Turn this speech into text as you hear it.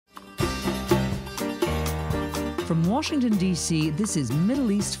From Washington, D.C., this is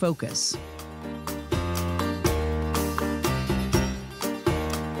Middle East Focus.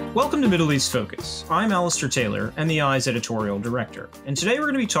 Welcome to Middle East Focus. I'm Alistair Taylor, MEI's editorial director, and today we're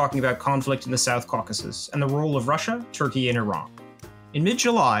going to be talking about conflict in the South Caucasus and the role of Russia, Turkey, and Iran. In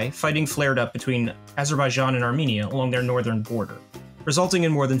mid-July, fighting flared up between Azerbaijan and Armenia along their northern border, resulting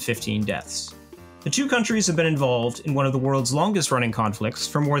in more than 15 deaths. The two countries have been involved in one of the world's longest-running conflicts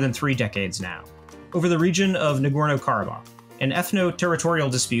for more than 3 decades now, over the region of Nagorno-Karabakh, an ethno-territorial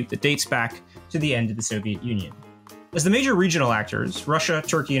dispute that dates back to the end of the Soviet Union. As the major regional actors, Russia,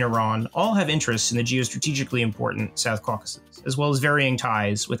 Turkey, and Iran all have interests in the geostrategically important South Caucasus, as well as varying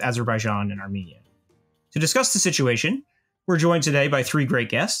ties with Azerbaijan and Armenia. To discuss the situation, we're joined today by 3 great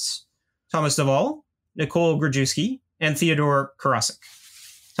guests: Thomas de Waal, Nicole Grajewski, and Theodore Karasik.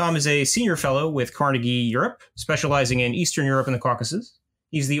 Tom is a senior fellow with Carnegie Europe, specializing in Eastern Europe and the Caucasus.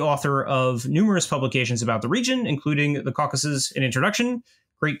 He's the author of numerous publications about the region, including The Caucasus: An Introduction,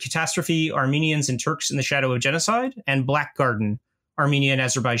 Great Catastrophe, Armenians and Turks in the Shadow of Genocide, and Black Garden, Armenia and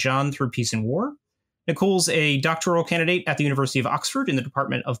Azerbaijan Through Peace and War. Nicole's a doctoral candidate at the University of Oxford in the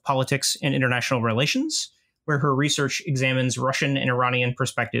Department of Politics and International Relations, where her research examines Russian and Iranian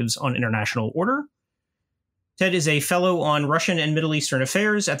perspectives on international order. Ted is a fellow on Russian and Middle Eastern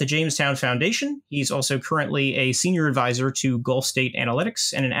affairs at the Jamestown Foundation. He's also currently a senior advisor to Gulf State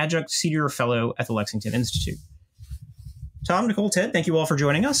Analytics and an adjunct senior fellow at the Lexington Institute. Tom, Nicole, Ted, thank you all for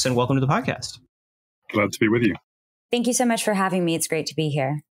joining us, and welcome to the podcast. Glad to be with you. Thank you so much for having me. It's great to be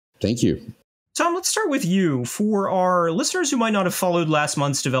here. Thank you. Tom, let's start with you. For our listeners who might not have followed last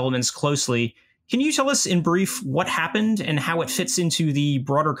month's developments closely, can you tell us in brief what happened and how it fits into the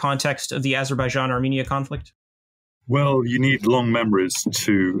broader context of the Azerbaijan-Armenia conflict? Well, you need long memories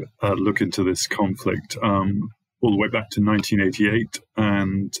to look into this conflict, all the way back to 1988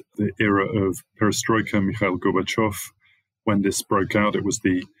 and the era of Perestroika, Mikhail Gorbachev. When this broke out, it was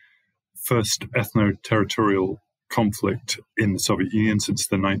the first ethno-territorial conflict in the Soviet Union since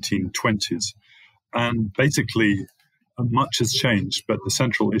the 1920s. And basically, much has changed, but the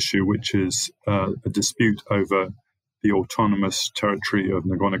central issue, which is a dispute over the autonomous territory of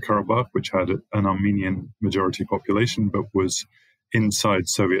Nagorno-Karabakh, which had an Armenian majority population but was inside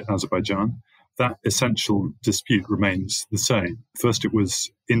Soviet Azerbaijan, that essential dispute remains the same. First, it was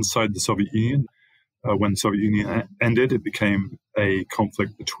inside the Soviet Union. When the Soviet Union ended, it became a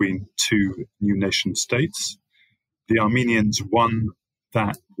conflict between 2 new nation states. The Armenians won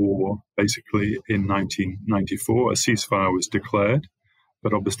that war basically in 1994. A ceasefire was declared,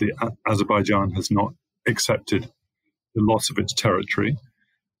 but obviously Azerbaijan has not accepted the loss of its territory.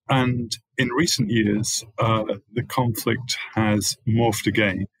 And in recent years, the conflict has morphed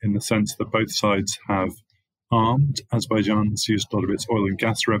again in the sense that both sides have armed. Azerbaijan has used a lot of its oil and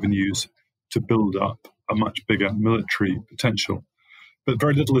gas revenues to build up a much bigger military potential. But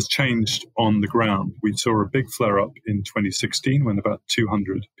very little has changed on the ground. We saw a big flare-up in 2016 when about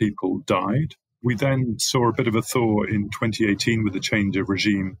 200 people died. We then saw a bit of a thaw in 2018 with the change of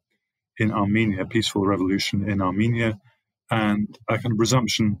regime in Armenia, a peaceful revolution in Armenia, and a kind of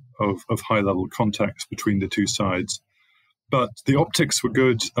resumption of high-level contacts between the two sides. But the optics were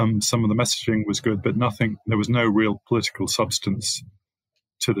good, some of the messaging was good, but there was no real political substance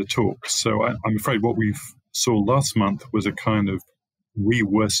to the talks. So I'm afraid what we saw last month was a kind of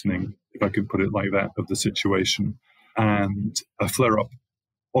re-worsening, if I could put it like that, of the situation, and a flare-up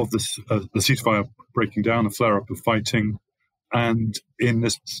of the ceasefire breaking down, a flare-up of fighting, and in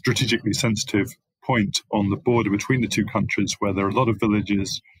this strategically sensitive point on the border between the two countries where there are a lot of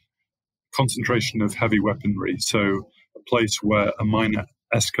villages, concentration of heavy weaponry, so a place where a minor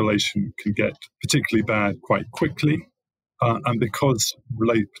escalation can get particularly bad quite quickly. And because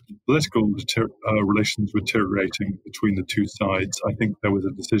political relations were deteriorating between the two sides, I think there was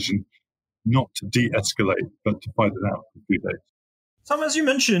a decision not to de-escalate, but to fight it out for a few days. Tom, as you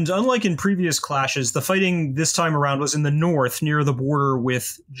mentioned, unlike in previous clashes, the fighting this time around was in the north, near the border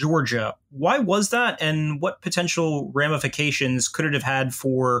with Georgia. Why was that, and what potential ramifications could it have had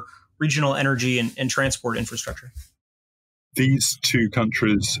for regional energy and transport infrastructure? These two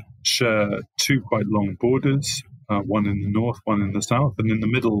countries share 2 quite long borders, one in the north, one in the south, and in the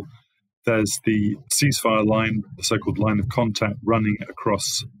middle there's the ceasefire line, the so-called line of contact running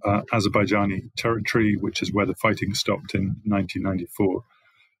across Azerbaijani territory, which is where the fighting stopped in 1994.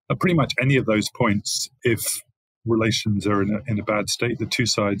 At pretty much any of those points, if relations are in a bad state, the two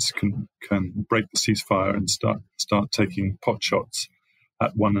sides can break the ceasefire and start taking pot shots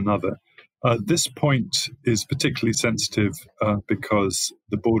at one another. This point is particularly sensitive because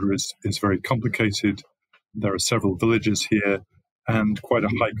the border is very complicated. There are several villages here and quite a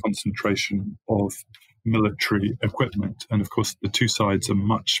high concentration of military equipment. And of course, the two sides are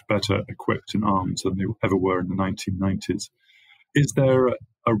much better equipped in arms than they ever were in the 1990s. Is there a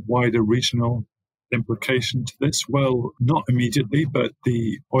wider regional implication to this? Well, not immediately, but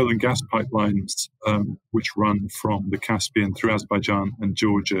the oil and gas pipelines, which run from the Caspian through Azerbaijan and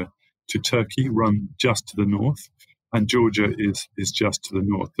Georgia to Turkey, run just to the north, and Georgia is just to the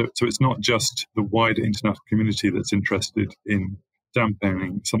north. So it's not just the wider international community that's interested in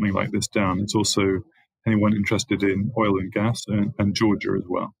dampening something like this down. It's also anyone interested in oil and gas and Georgia as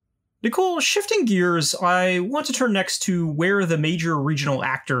well. Nicole, shifting gears, I want to turn next to where the major regional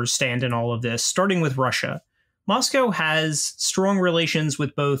actors stand in all of this, starting with Russia. Moscow has strong relations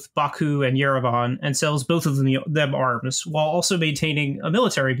with both Baku and Yerevan and sells both of them arms, while also maintaining a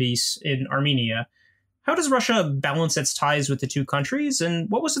military base in Armenia. How does Russia balance its ties with the two countries, and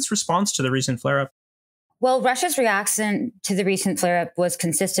what was its response to the recent flare-up? Well, Russia's reaction to the recent flare-up was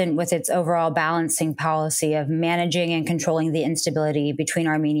consistent with its overall balancing policy of managing and controlling the instability between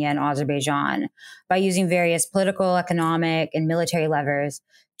Armenia and Azerbaijan by using various political, economic, and military levers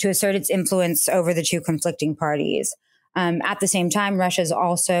to assert its influence over the two conflicting parties. At the same time, Russia's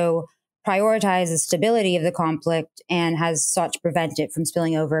also prioritized the stability of the conflict and has sought to prevent it from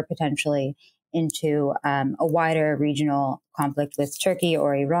spilling over potentially into a wider regional conflict with Turkey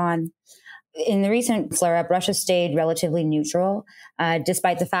or Iran. In the recent flare-up, Russia stayed relatively neutral,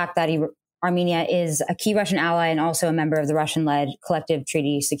 despite the fact that Armenia is a key Russian ally and also a member of the Russian-led Collective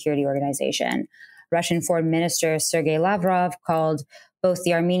Treaty Security Organization. Russian Foreign Minister Sergei Lavrov called both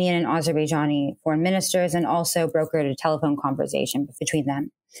the Armenian and Azerbaijani foreign ministers and also brokered a telephone conversation between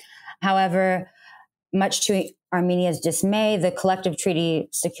them. However, much to Armenia's dismay, the Collective Treaty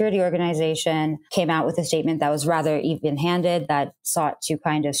Security Organization came out with a statement that was rather even-handed, that sought to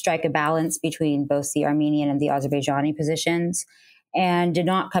kind of strike a balance between both the Armenian and the Azerbaijani positions, and did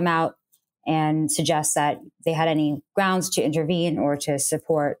not come out and suggest that they had any grounds to intervene or to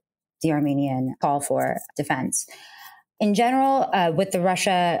support the Armenian call for defense. In general, with the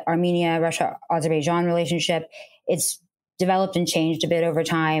Russia-Armenia, Russia-Azerbaijan relationship, it's developed and changed a bit over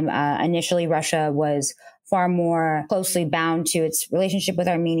time. Initially, Russia was far more closely bound to its relationship with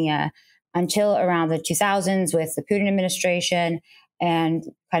Armenia until around the 2000s with the Putin administration and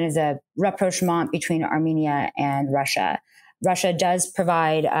kind of the rapprochement between Armenia and Russia. Russia does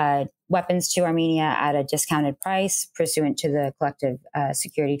provide weapons to Armenia at a discounted price pursuant to the Collective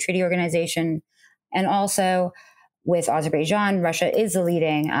Security Treaty Organization. And also with Azerbaijan, Russia is the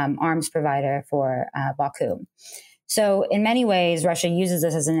leading arms provider for Baku. So in many ways, Russia uses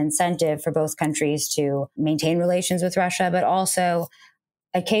this as an incentive for both countries to maintain relations with Russia, but also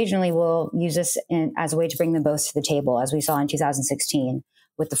occasionally will use this as a way to bring them both to the table, as we saw in 2016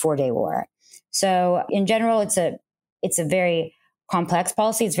 with the 4-day war. So in general, it's a very complex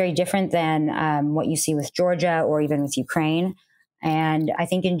policy. It's very different than what you see with Georgia or even with Ukraine. And I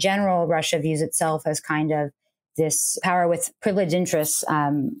think in general, Russia views itself as kind of this power with privileged interests,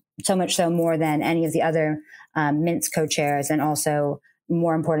 so much so more than any of the other Minsk co-chairs, and also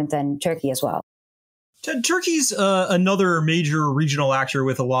more important than Turkey as well. Turkey's another major regional actor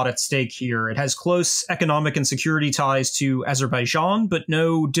with a lot at stake here. It has close economic and security ties to Azerbaijan, but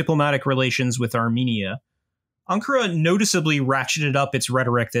no diplomatic relations with Armenia. Ankara noticeably ratcheted up its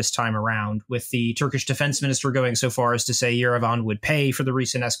rhetoric this time around, with the Turkish defense minister going so far as to say Yerevan would pay for the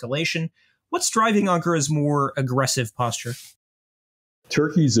recent escalation. What's driving Ankara's more aggressive posture?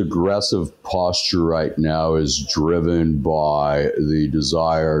 Turkey's aggressive posture right now is driven by the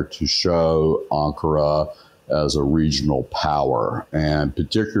desire to show Ankara as a regional power, and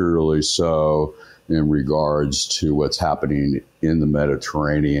particularly so in regards to what's happening in the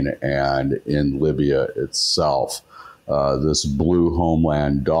Mediterranean and in Libya itself. This blue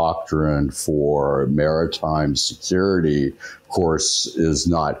homeland doctrine for maritime security, of course, is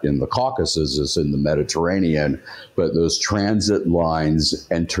not in the Caucasus, it's in the Mediterranean, but those transit lines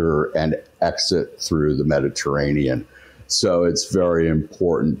enter and exit through the Mediterranean. So it's very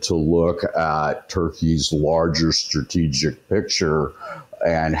important to look at Turkey's larger strategic picture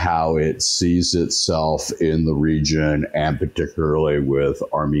and how it sees itself in the region, and particularly with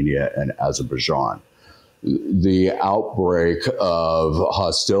Armenia and Azerbaijan. The outbreak of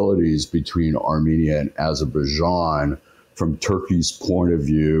hostilities between Armenia and Azerbaijan, from Turkey's point of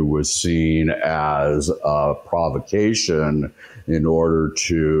view, was seen as a provocation in order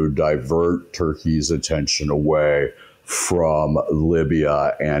to divert Turkey's attention away from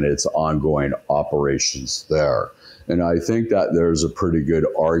Libya and its ongoing operations there. And I think that there's a pretty good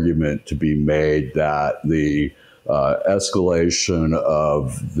argument to be made that the escalation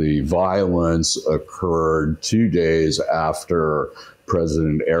of the violence occurred 2 days after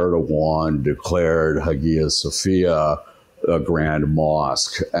President Erdogan declared Hagia Sophia a grand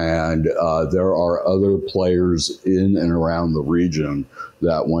mosque. And there are other players in and around the region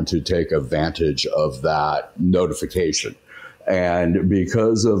that want to take advantage of that notification. And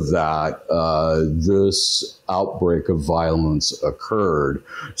because of that, this outbreak of violence occurred.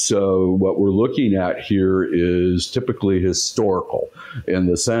 So what we're looking at here is typically historical in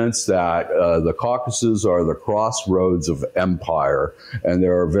the sense that the Caucasus are the crossroads of empire, and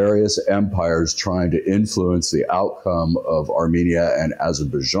there are various empires trying to influence the outcome of Armenia and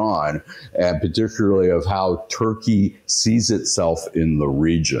Azerbaijan, and particularly of how Turkey sees itself in the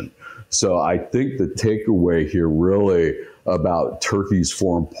region. So I think the takeaway here really about Turkey's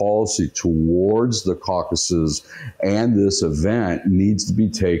foreign policy towards the Caucasus and this event needs to be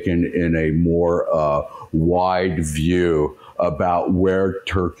taken in a more wide view about where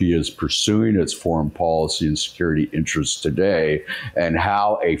Turkey is pursuing its foreign policy and security interests today, and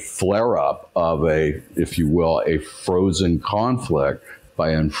how a flare-up of if you will, a frozen conflict, by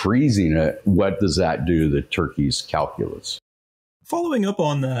unfreezing it, what does that do to Turkey's calculus? Following up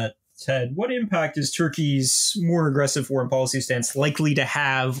on that, Ted, what impact is Turkey's more aggressive foreign policy stance likely to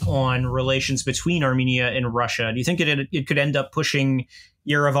have on relations between Armenia and Russia? Do you think it could end up pushing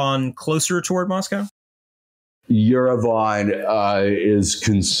Yerevan closer toward Moscow? Yerevan is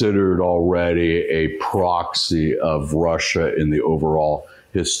considered already a proxy of Russia in the overall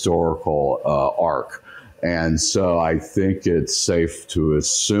historical arc. And so I think it's safe to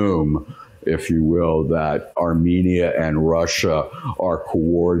assume, if you will, that Armenia and Russia are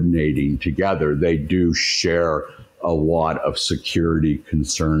coordinating together. They do share a lot of security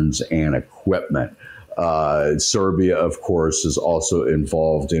concerns and equipment. Serbia, of course, is also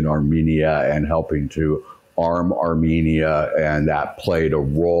involved in Armenia and helping to arm Armenia, and that played a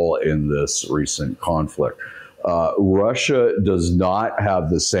role in this recent conflict. Russia does not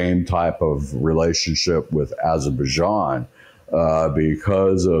have the same type of relationship with Azerbaijan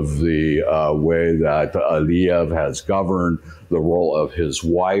because of the way that Aliyev has governed, the role of his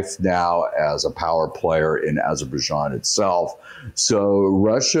wife now as a power player in Azerbaijan itself. So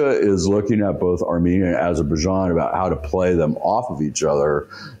Russia is looking at both Armenia and Azerbaijan about how to play them off of each other,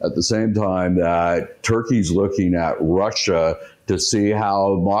 at the same time that Turkey's looking at Russia to see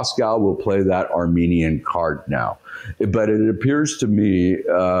how Moscow will play that Armenian card now. But it appears to me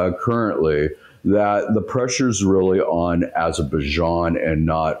currently that the pressure's really on Azerbaijan and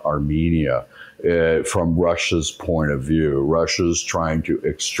not Armenia from Russia's point of view. Russia's trying to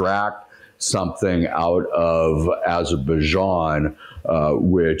extract something out of Azerbaijan,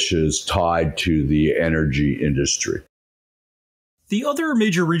 which is tied to the energy industry. The other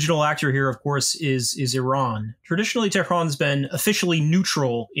major regional actor here, of course, is Iran. Traditionally, Tehran's been officially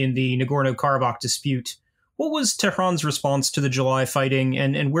neutral in the Nagorno-Karabakh dispute. What was Tehran's response to the July fighting,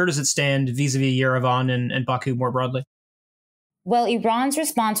 and where does it stand vis-a-vis Yerevan and Baku more broadly? Well, Iran's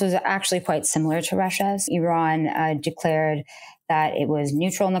response was actually quite similar to Russia's. Iran declared that it was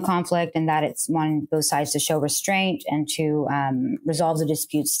neutral in the conflict and that it's wanted both sides to show restraint and to resolve the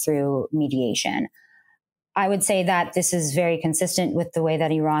disputes through mediation. I would say that this is very consistent with the way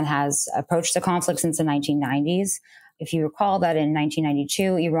that Iran has approached the conflict since the 1990s. If you recall that in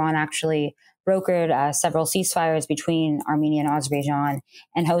 1992, Iran actually brokered several ceasefires between Armenia and Azerbaijan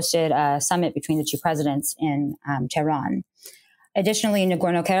and hosted a summit between the two presidents in Tehran. Additionally,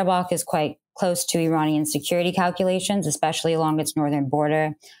 Nagorno-Karabakh is quite close to Iranian security calculations, especially along its northern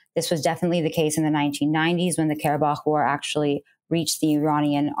border. This was definitely the case in the 1990s when the Karabakh War actually reached the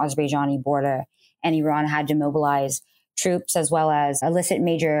Iranian-Azerbaijani border, and Iran had to mobilize troops as well as elicit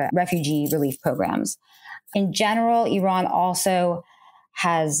major refugee relief programs. In general, Iran also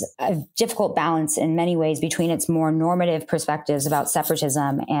has a difficult balance in many ways between its more normative perspectives about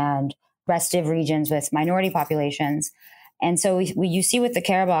separatism and restive regions with minority populations. And so you see with the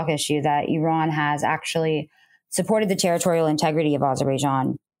Karabakh issue that Iran has actually supported the territorial integrity of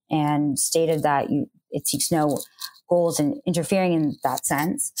Azerbaijan and stated that it seeks no goals in interfering in that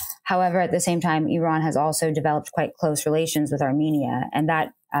sense. However, at the same time, Iran has also developed quite close relations with Armenia, and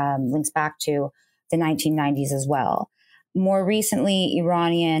that links back to the 1990s as well. More recently,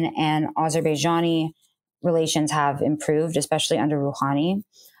 Iranian and Azerbaijani relations have improved, especially under Rouhani.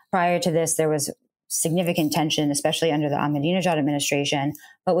 Prior to this, there was significant tension, especially under the Ahmadinejad administration.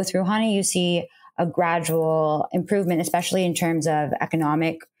 But with Rouhani, you see a gradual improvement, especially in terms of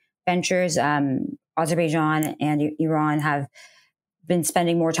economic ventures. Azerbaijan and Iran have been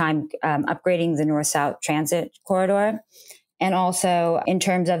spending more time upgrading the north-south transit corridor. And also, in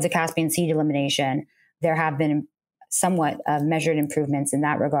terms of the Caspian Sea delimitation, there have been somewhat measured improvements in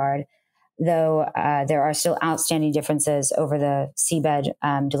that regard. though there are still outstanding differences over the seabed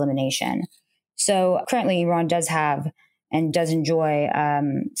delimitation. So currently, Iran does have and does enjoy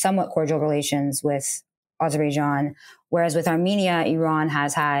somewhat cordial relations with Azerbaijan, whereas with Armenia, Iran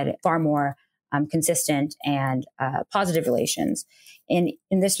has had far more consistent and positive relations. And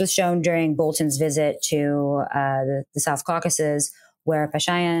this was shown during Bolton's visit to the South Caucasus, where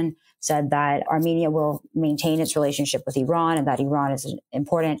Pashinyan said that Armenia will maintain its relationship with Iran and that Iran is an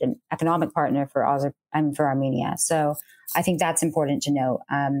important and economic partner for Armenia. So I think that's important to note,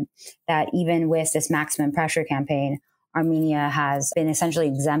 that even with this maximum pressure campaign, Armenia has been essentially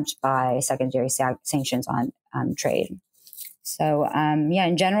exempt by secondary sanctions on trade. So,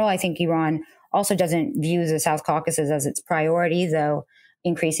 in general, I think Iran also doesn't view the South Caucasus as its priority, though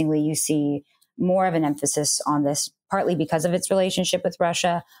increasingly you see more of an emphasis on this, partly because of its relationship with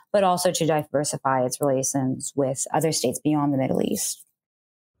Russia, but also to diversify its relations with other states beyond the Middle East.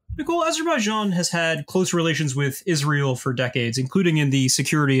 Nicole, Azerbaijan has had close relations with Israel for decades, including in the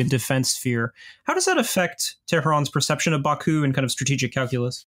security and defense sphere. How does that affect Tehran's perception of Baku and kind of strategic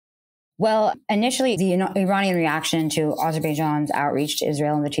calculus? Well, initially, the Iranian reaction to Azerbaijan's outreach to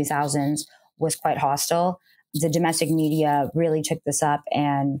Israel in the 2000s was quite hostile. The domestic media really took this up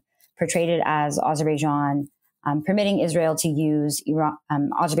and portrayed it as Azerbaijan permitting Israel to use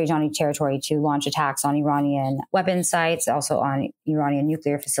Azerbaijani territory to launch attacks on Iranian weapons sites, also on Iranian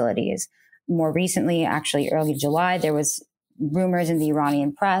nuclear facilities. More recently, actually early July, there was rumors in the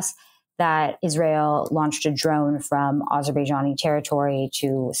Iranian press that Israel launched a drone from Azerbaijani territory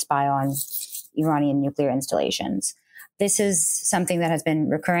to spy on Iranian nuclear installations. This is something that has been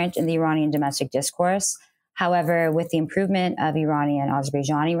recurrent in the Iranian domestic discourse. However, with the improvement of Iranian and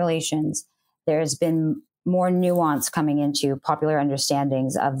Azerbaijani relations, there's been more nuance coming into popular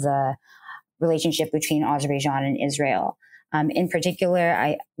understandings of the relationship between Azerbaijan and Israel. In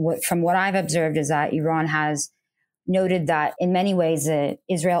particular, from what I've observed is that Iran has noted that in many ways the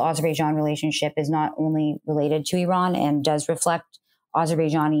Israel-Azerbaijan relationship is not only related to Iran and does reflect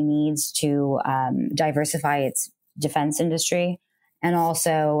Azerbaijani needs to diversify its defense industry, and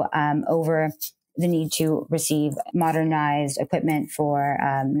also over the need to receive modernized equipment for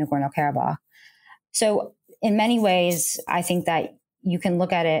Nagorno-Karabakh. So in many ways, I think that you can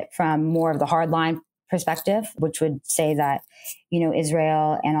look at it from more of the hardline perspective, which would say that,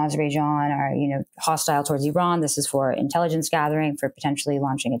 Israel and Azerbaijan are, hostile towards Iran. This is for intelligence gathering, for potentially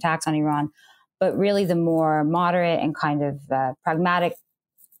launching attacks on Iran. But really the more moderate and kind of pragmatic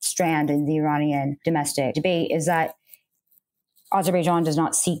strand in the Iranian domestic debate is that Azerbaijan does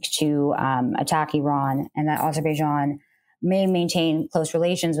not seek to attack Iran, and that Azerbaijan may maintain close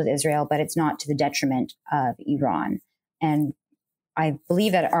relations with Israel, but it's not to the detriment of Iran. And I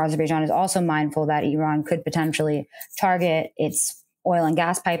believe that Azerbaijan is also mindful that Iran could potentially target its oil and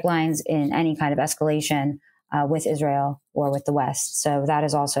gas pipelines in any kind of escalation with Israel or with the West. So that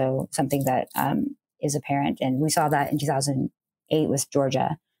is also something that is apparent. And we saw that in 2008 with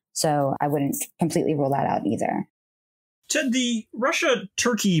Georgia. So I wouldn't completely rule that out either. Ted, the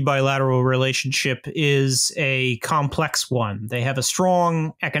Russia-Turkey bilateral relationship is a complex one. They have a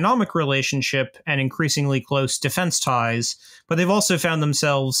strong economic relationship and increasingly close defense ties, but they've also found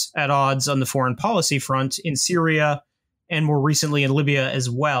themselves at odds on the foreign policy front in Syria and more recently in Libya as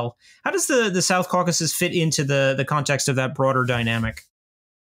well. How does the South Caucasus fit into the context of that broader dynamic?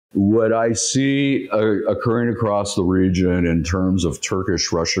 What I see occurring across the region in terms of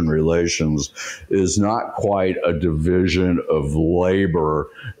Turkish-Russian relations is not quite a division of labor.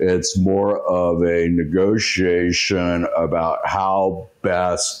 It's more of a negotiation about how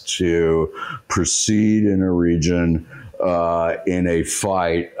best to proceed in a region in a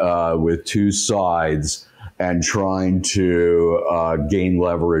fight with two sides and trying to gain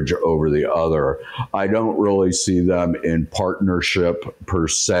leverage over the other. I don't really see them in partnership per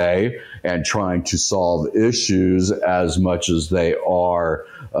se and trying to solve issues as much as they are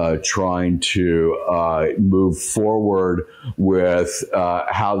trying to move forward with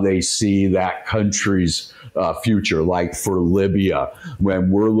how they see that country's future. Like for Libya, when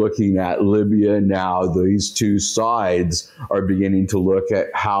we're looking at Libya now, these two sides are beginning to look at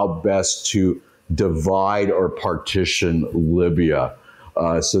how best to divide or partition Libya.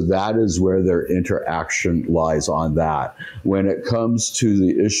 So that is where their interaction lies on that. When it comes to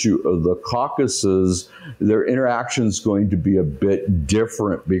the issue of the Caucasus, their interaction is going to be a bit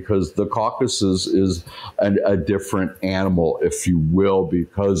different because the Caucasus is a different animal, if you will,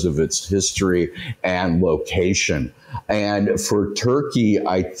 because of its history and location. And for Turkey,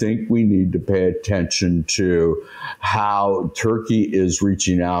 I think we need to pay attention to how Turkey is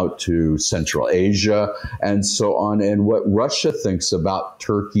reaching out to Central Asia and so on, and what Russia thinks about about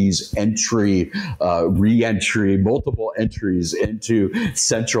Turkey's re-entry, multiple entries into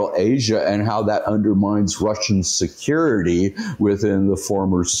Central Asia, and how that undermines Russian security within the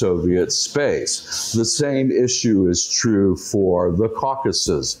former Soviet space. The same issue is true for the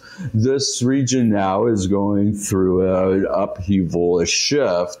Caucasus. This region now is going through an upheaval, a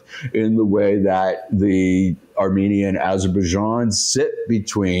shift in the way that the Armenia and Azerbaijan sit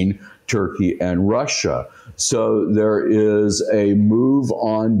between Turkey and Russia. So there is a move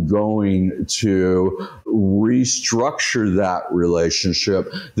ongoing to restructure that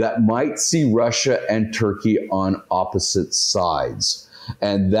relationship that might see Russia and Turkey on opposite sides.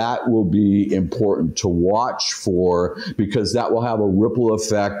 And that will be important to watch for, because that will have a ripple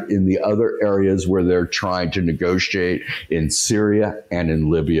effect in the other areas where they're trying to negotiate in Syria and in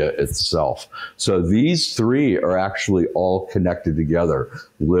Libya itself. So these three are actually all connected together: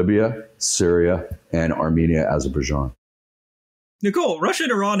 Libya, Syria, and Armenia, Azerbaijan. Nicole, Russia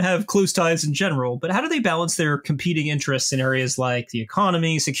and Iran have close ties in general, but how do they balance their competing interests in areas like the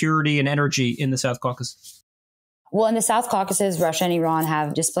economy, security, and energy in the South Caucasus? Well, in the South Caucasus, Russia and Iran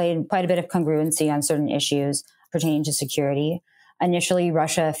have displayed quite a bit of congruency on certain issues pertaining to security. Initially,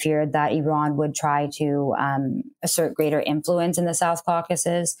 Russia feared that Iran would try to assert greater influence in the South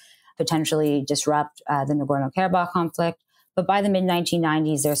Caucasus, potentially disrupt the Nagorno-Karabakh conflict. But by the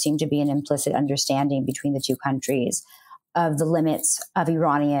mid-1990s, there seemed to be an implicit understanding between the two countries of the limits of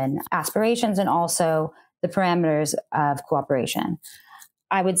Iranian aspirations and also the parameters of cooperation.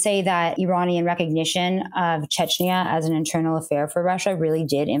 I would say that Iranian recognition of Chechnya as an internal affair for Russia really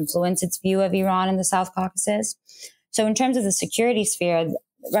did influence its view of Iran in the South Caucasus. So in terms of the security sphere,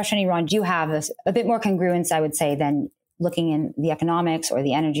 Russia and Iran do have a bit more congruence, I would say, than looking in the economics or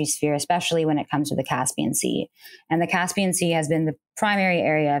the energy sphere, especially when it comes to the Caspian Sea. And the Caspian Sea has been the primary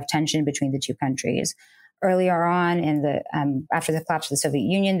area of tension between the two countries. Earlier on, after the collapse of the Soviet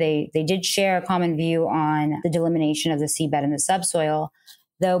Union, they did share a common view on the delimitation of the seabed and the subsoil,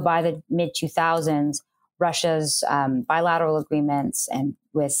 though by the mid-2000s, Russia's bilateral agreements and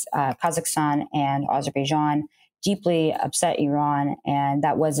with Kazakhstan and Azerbaijan deeply upset Iran, and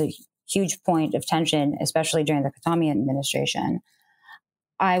that was a huge point of tension, especially during the Khatami administration.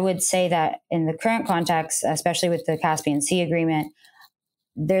 I would say that in the current context, especially with the Caspian Sea Agreement,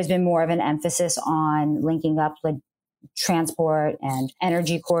 there's been more of an emphasis on linking up transport and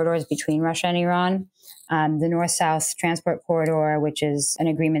energy corridors between Russia and Iran. The North-South Transport Corridor, which is an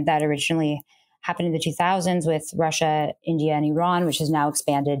agreement that originally happened in the 2000s with Russia, India, and Iran, which has now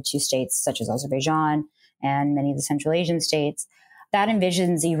expanded to states such as Azerbaijan and many of the Central Asian states, that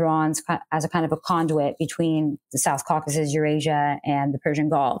envisions Iran as a kind of a conduit between the South Caucasus, Eurasia, and the Persian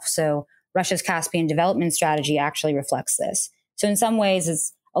Gulf. So Russia's Caspian development strategy actually reflects this. So in some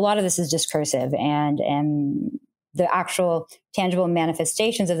ways, a lot of this is discursive, and the actual tangible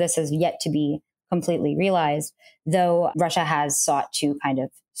manifestations of this has yet to be completely realized, though Russia has sought to kind of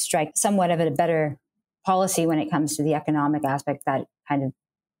strike somewhat of a better policy when it comes to the economic aspect that kind of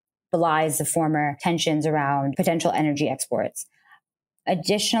belies the former tensions around potential energy exports.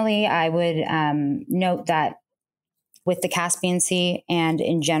 Additionally, I would note that with the Caspian Sea and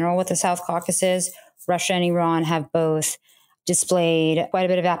in general with the South Caucasus, Russia and Iran have both displayed quite a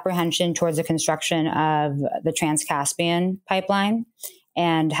bit of apprehension towards the construction of the Trans-Caspian pipeline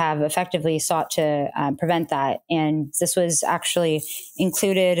and have effectively sought to prevent that. And this was actually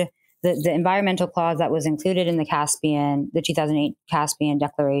included, the environmental clause that was included in the 2008 Caspian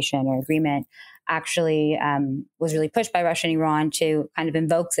Declaration or Agreement actually was really pushed by Russia and Iran to kind of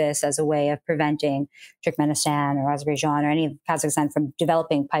invoke this as a way of preventing Turkmenistan or Azerbaijan or any of Kazakhstan from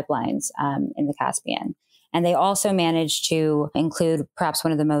developing pipelines in the Caspian. And they also managed to include perhaps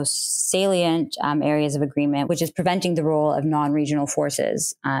one of the most salient areas of agreement, which is preventing the role of non-regional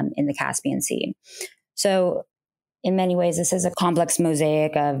forces in the Caspian Sea. So in many ways, this is a complex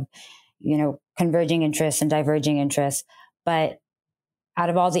mosaic of, converging interests and diverging interests. But out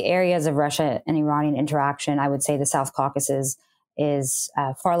of all the areas of Russia and Iranian interaction, I would say the South Caucasus is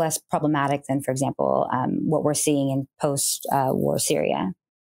far less problematic than, for example, what we're seeing in post-war Syria.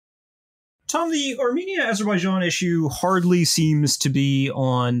 Tom, the Armenia-Azerbaijan issue hardly seems to be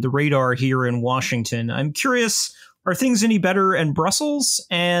on the radar here in Washington. I'm curious, are things any better in Brussels?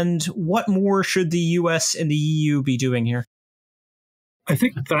 And what more should the US and the EU be doing here? I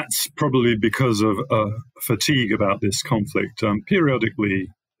think that's probably because of fatigue about this conflict. Periodically,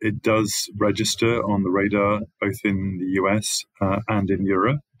 it does register on the radar, both in the US and in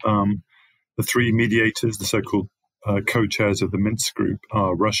Europe. The three mediators, the so-called co-chairs of the Minsk group,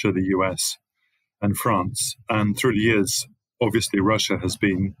 are Russia, the US, and France. And through the years, obviously, Russia has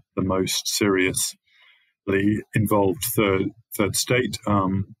been the most seriously involved third third state.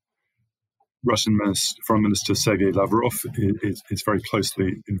 Russian Foreign Minister Sergei Lavrov is very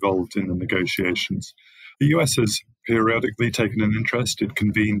closely involved in the negotiations. The US has periodically taken an interest. It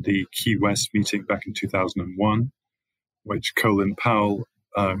convened the Key West meeting back in 2001, which Colin Powell,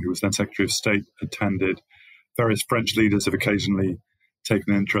 who was then Secretary of State, attended. Various French leaders have occasionally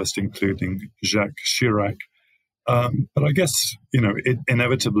taken an interest, including Jacques Chirac. But I guess,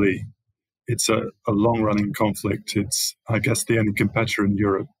 inevitably, it's a long-running conflict. I guess the only competitor in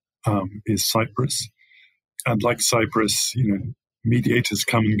Europe is Cyprus. And like Cyprus, mediators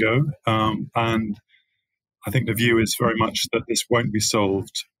come and go. And I think the view is very much that this won't be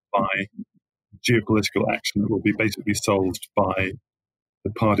solved by geopolitical action. It will be basically solved by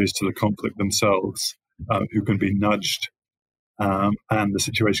the parties to the conflict themselves, who can be nudged, and the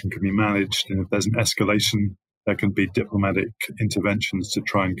situation can be managed. And if there's an escalation, there can be diplomatic interventions to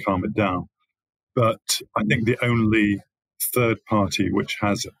try and calm it down. But I think the only third party which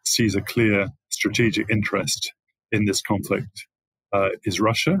sees a clear strategic interest in this conflict is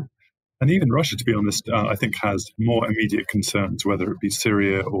Russia. And even Russia, to be honest, I think has more immediate concerns, whether it be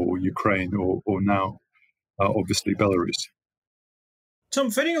Syria or Ukraine or now, obviously, Belarus.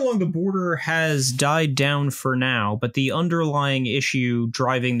 Tom, fighting along the border has died down for now, but the underlying issue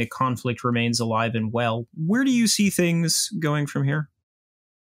driving the conflict remains alive and well. Where do you see things going from here?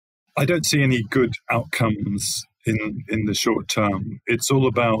 I don't see any good outcomes in the short term. It's all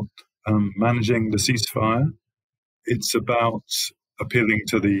about managing the ceasefire. It's about appealing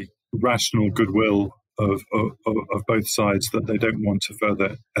to the rational goodwill of both sides that they don't want a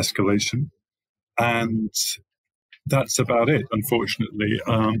further escalation. And that's about it, unfortunately.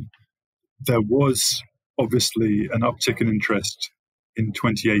 There was obviously an uptick in interest in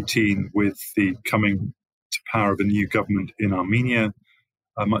 2018 with the coming to power of a new government in Armenia,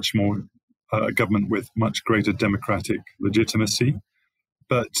 a government with much greater democratic legitimacy.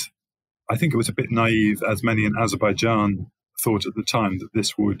 But I think it was a bit naive, as many in Azerbaijan thought at the time, that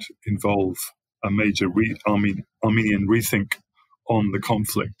this would involve a major Armenian rethink on the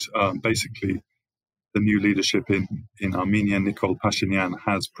conflict. Basically, the new leadership in Armenia, Nicole Pashinyan,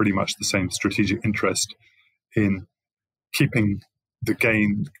 has pretty much the same strategic interest in keeping the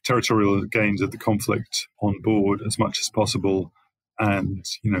territorial gains of the conflict on board as much as possible, and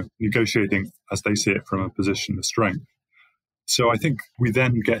negotiating, as they see it, from a position of strength. So I think we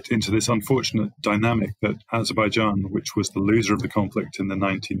then get into this unfortunate dynamic that Azerbaijan, which was the loser of the conflict in the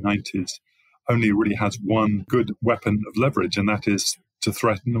 1990s, only really has one good weapon of leverage, and that is to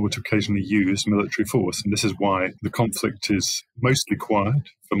threaten or to occasionally use military force. And this is why the conflict is mostly quiet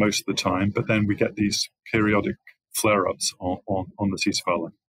for most of the time, but then we get these periodic flare-ups on the ceasefire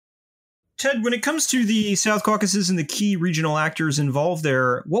line. Ted, when it comes to the South Caucasus and the key regional actors involved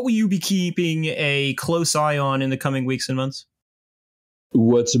there, what will you be keeping a close eye on in the coming weeks and months?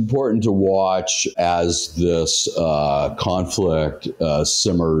 What's important to watch as this conflict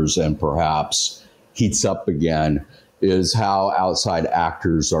simmers and perhaps heats up again is how outside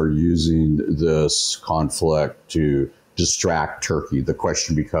actors are using this conflict to distract Turkey. The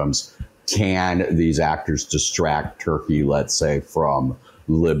question becomes, can these actors distract Turkey, let's say, from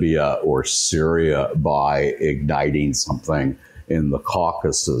Libya or Syria by igniting something in the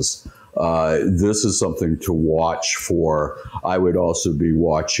Caucasus? This is something to watch for. I would also be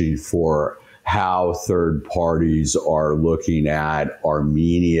watching for how third parties are looking at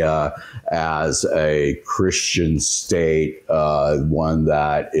Armenia as a Christian state, one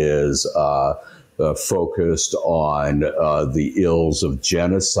that is focused on the ills of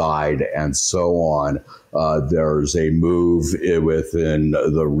genocide and so on. There's a move within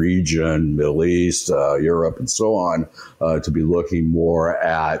the region, Middle East, Europe, and so on, to be looking more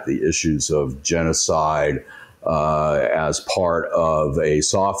at the issues of genocide as part of a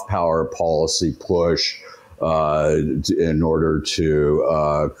soft power policy push in order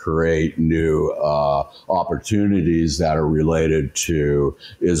to create new opportunities that are related to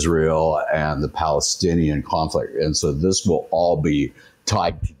Israel and the Palestinian conflict. And so this will all be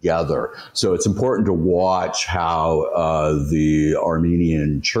tied together. So it's important to watch how the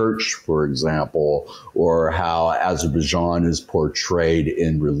Armenian church, for example, or how Azerbaijan is portrayed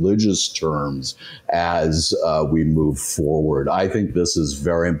in religious terms as we move forward. I think this is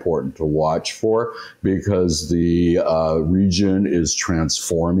very important to watch for because the region is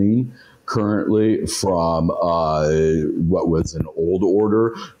transforming currently from what was an old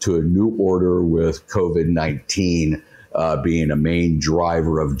order to a new order with COVID-19 being a main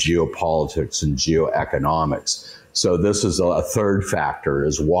driver of geopolitics and geoeconomics. So this is a third factor,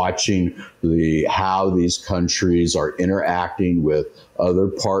 is watching how these countries are interacting with other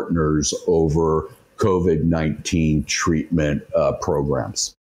partners over COVID-19 treatment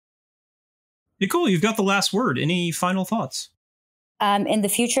programs. Nicole, you've got the last word. Any final thoughts? In the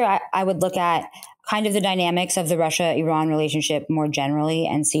future, I would look at kind of the dynamics of the Russia-Iran relationship more generally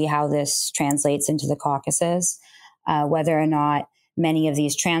and see how this translates into the Caucasus, whether or not many of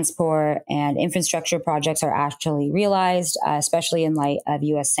these transport and infrastructure projects are actually realized, especially in light of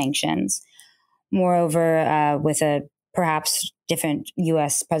U.S. sanctions. Moreover, with a perhaps different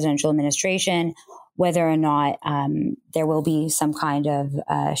U.S. presidential administration, whether or not there will be some kind of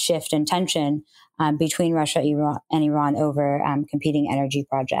shift in tension between Russia and Iran over competing energy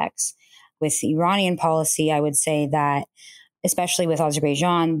projects. With Iranian policy, I would say that, especially with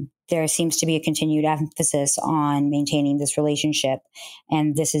Azerbaijan, there seems to be a continued emphasis on maintaining this relationship.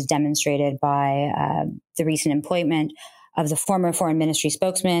 And this is demonstrated by the recent appointment of the former foreign ministry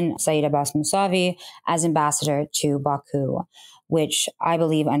spokesman, Saeed Abbas Mousavi, as ambassador to Baku, which I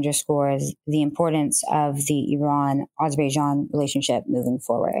believe underscores the importance of the Iran-Azerbaijan relationship moving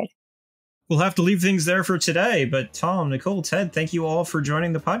forward. We'll have to leave things there for today, but Tom, Nicole, Ted, thank you all for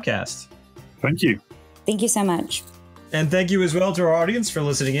joining the podcast. Thank you. Thank you so much. And thank you as well to our audience for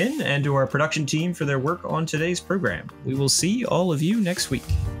listening in and to our production team for their work on today's program. We will see all of you next week.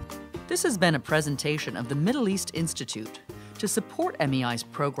 This has been a presentation of the Middle East Institute. To support MEI's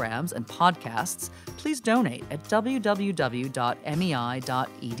programs and podcasts, please donate at www.mei.edu.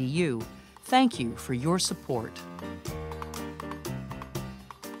 Thank you for your support.